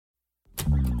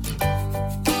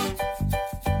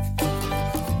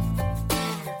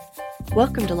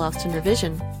Welcome to Lost in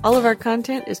Revision. All of our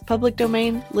content is public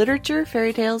domain, literature,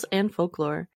 fairy tales, and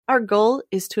folklore. Our goal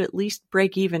is to at least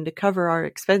break even to cover our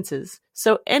expenses,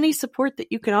 so any support that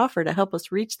you can offer to help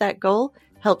us reach that goal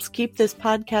helps keep this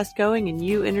podcast going and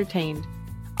you entertained.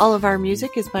 All of our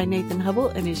music is by Nathan Hubble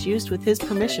and is used with his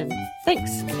permission.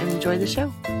 Thanks, and enjoy the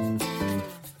show.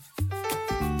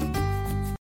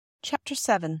 Chapter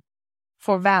 7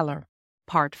 For Valor,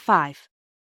 Part 5.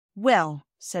 "Well,"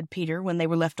 said Peter when they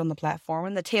were left on the platform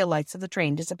and the taillights of the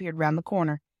train disappeared round the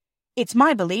corner, "it's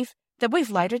my belief that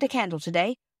we've lighted a candle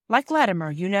today, like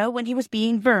Latimer, you know, when he was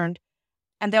being burned,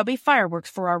 and there'll be fireworks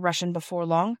for our Russian before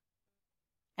long."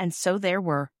 And so there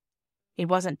were. It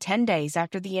wasn't 10 days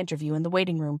after the interview in the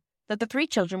waiting room that the three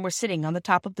children were sitting on the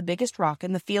top of the biggest rock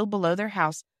in the field below their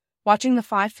house, watching the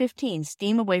 5:15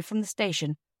 steam away from the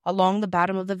station along the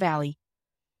bottom of the valley.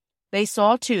 They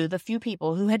saw, too, the few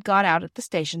people who had got out at the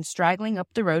station straggling up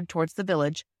the road towards the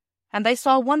village, and they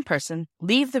saw one person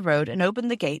leave the road and open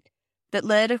the gate that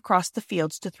led across the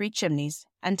fields to Three Chimneys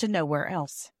and to nowhere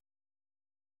else.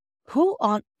 "Who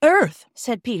on earth?"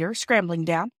 said Peter, scrambling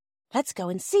down. "Let's go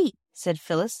and see," said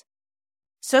Phyllis.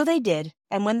 So they did,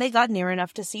 and when they got near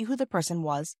enough to see who the person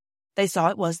was, they saw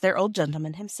it was their old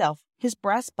gentleman himself, his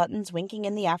brass buttons winking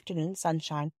in the afternoon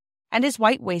sunshine, and his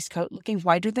white waistcoat looking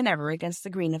whiter than ever against the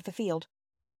green of the field.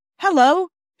 "Hello!"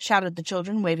 shouted the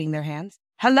children, waving their hands.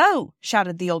 "Hello!"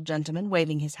 shouted the old gentleman,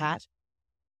 waving his hat.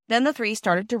 Then the three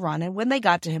started to run, and when they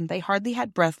got to him, they hardly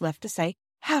had breath left to say,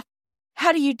 How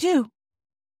do you do?"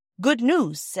 "Good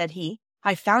news," said he.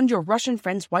 "I found your Russian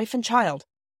friend's wife and child,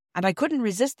 and I couldn't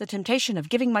resist the temptation of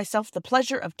giving myself the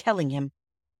pleasure of telling him."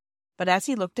 But as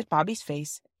he looked at Bobby's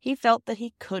face, he felt that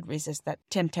he could resist that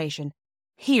temptation.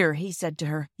 "Here," he said to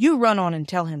her, "you run on and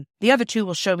tell him. The other two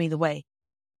will show me the way."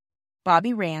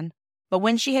 Bobby ran, but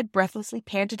when she had breathlessly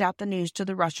panted out the news to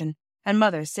the Russian, and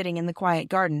Mother sitting in the quiet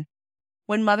garden,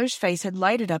 when Mother's face had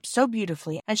lighted up so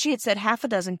beautifully, and she had said half a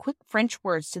dozen quick French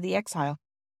words to the exile,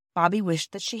 Bobby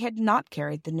wished that she had not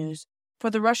carried the news, for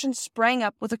the Russian sprang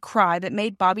up with a cry that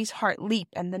made Bobby's heart leap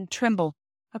and then tremble,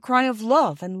 a cry of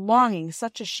love and longing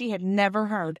such as she had never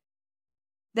heard.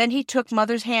 Then he took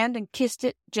Mother's hand and kissed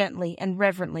it gently and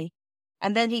reverently,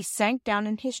 and then he sank down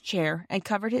in his chair and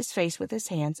covered his face with his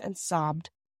hands and sobbed.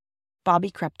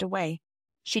 Bobby crept away.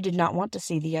 She did not want to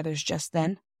see the others just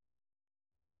then.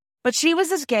 But she was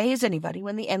as gay as anybody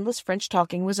when the endless French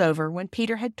talking was over, when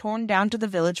Peter had torn down to the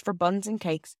village for buns and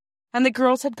cakes, and the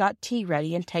girls had got tea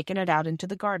ready and taken it out into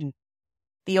the garden.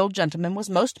 The old gentleman was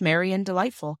most merry and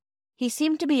delightful. He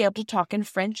seemed to be able to talk in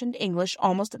French and English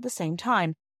almost at the same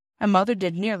time, and Mother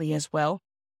did nearly as well.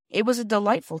 It was a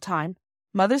delightful time.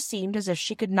 Mother seemed as if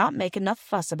she could not make enough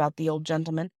fuss about the old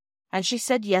gentleman, and she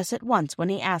said yes at once when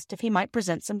he asked if he might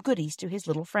present some goodies to his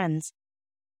little friends.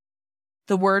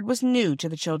 The word was new to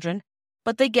the children,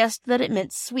 but they guessed that it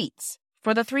meant sweets,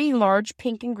 for the three large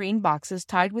pink and green boxes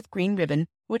tied with green ribbon,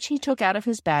 which he took out of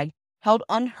his bag, held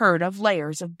unheard-of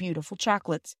layers of beautiful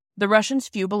chocolates. The Russian's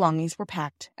few belongings were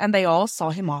packed, and they all saw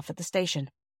him off at the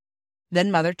station. Then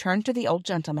Mother turned to the old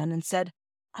gentleman and said,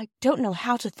 "I don't know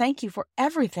how to thank you for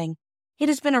everything. It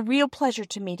has been a real pleasure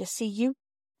to me to see you,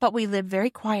 but we live very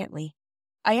quietly.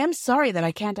 I am sorry that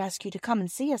I can't ask you to come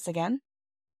and see us again."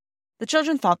 The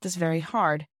children thought this very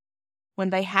hard. When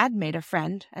they had made a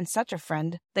friend, and such a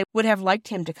friend, they would have liked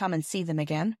him to come and see them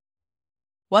again.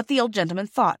 What the old gentleman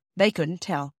thought, they couldn't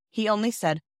tell. He only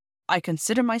said, "I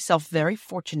consider myself very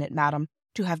fortunate, madam,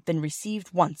 to have been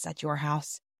received once at your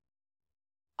house."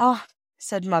 "Ah,"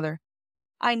 said Mother,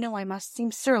 "I know I must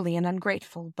seem surly and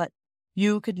ungrateful, but—"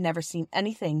 "You could never seem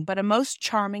anything but a most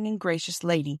charming and gracious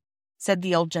lady," said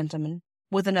the old gentleman,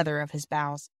 with another of his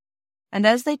bows. And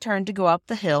as they turned to go up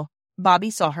the hill,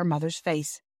 Bobby saw her mother's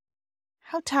face.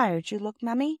 "How tired you look,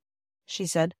 Mummy," she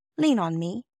said. "Lean on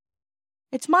me."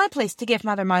 "It's my place to give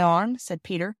Mother my arm," said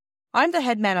Peter. "I'm the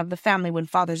head man of the family when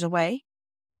Father's away."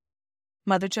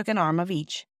 Mother took an arm of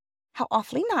each. "How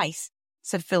awfully nice,"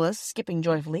 said Phyllis, skipping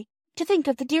joyfully. "To think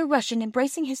of the dear Russian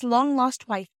embracing his long-lost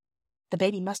wife. The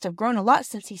baby must have grown a lot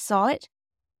since he saw it."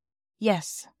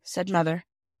 "Yes," said Mother.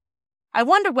 "I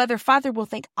wonder whether Father will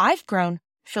think I've grown,"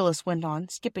 Phyllis went on,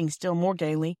 skipping still more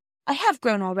gaily. "I have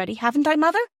grown already, haven't I,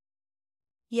 Mother?"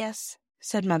 "Yes,"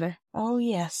 said Mother. "Oh,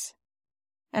 yes."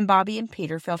 And Bobby and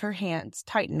Peter felt her hands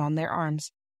tighten on their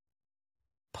arms.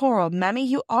 "Poor old Mammy,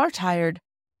 you are tired,"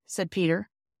 said Peter.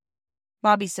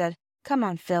 Bobby said, "Come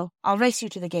on, Phil, I'll race you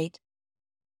to the gate."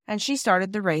 And she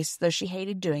started the race, though she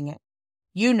hated doing it.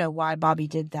 You know why Bobby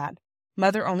did that.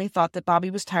 Mother only thought that Bobby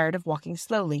was tired of walking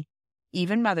slowly.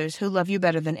 Even mothers who love you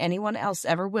better than anyone else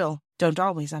ever will don't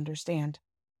always understand.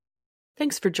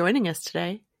 Thanks for joining us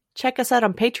today. Check us out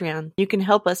on Patreon. You can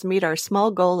help us meet our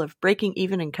small goal of breaking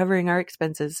even and covering our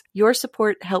expenses. Your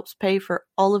support helps pay for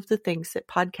all of the things that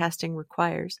podcasting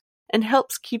requires and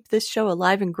helps keep this show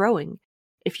alive and growing.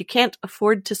 If you can't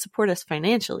afford to support us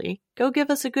financially, go give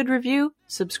us a good review,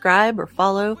 subscribe or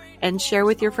follow, and share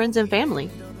with your friends and family.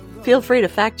 Feel free to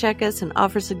fact check us and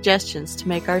offer suggestions to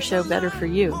make our show better for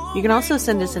you. You can also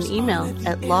send us an email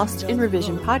at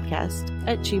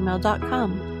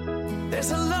lostinrevisionpodcast@gmail.com.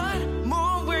 There's a lot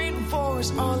more waiting for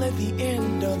us all at the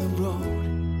end of the road.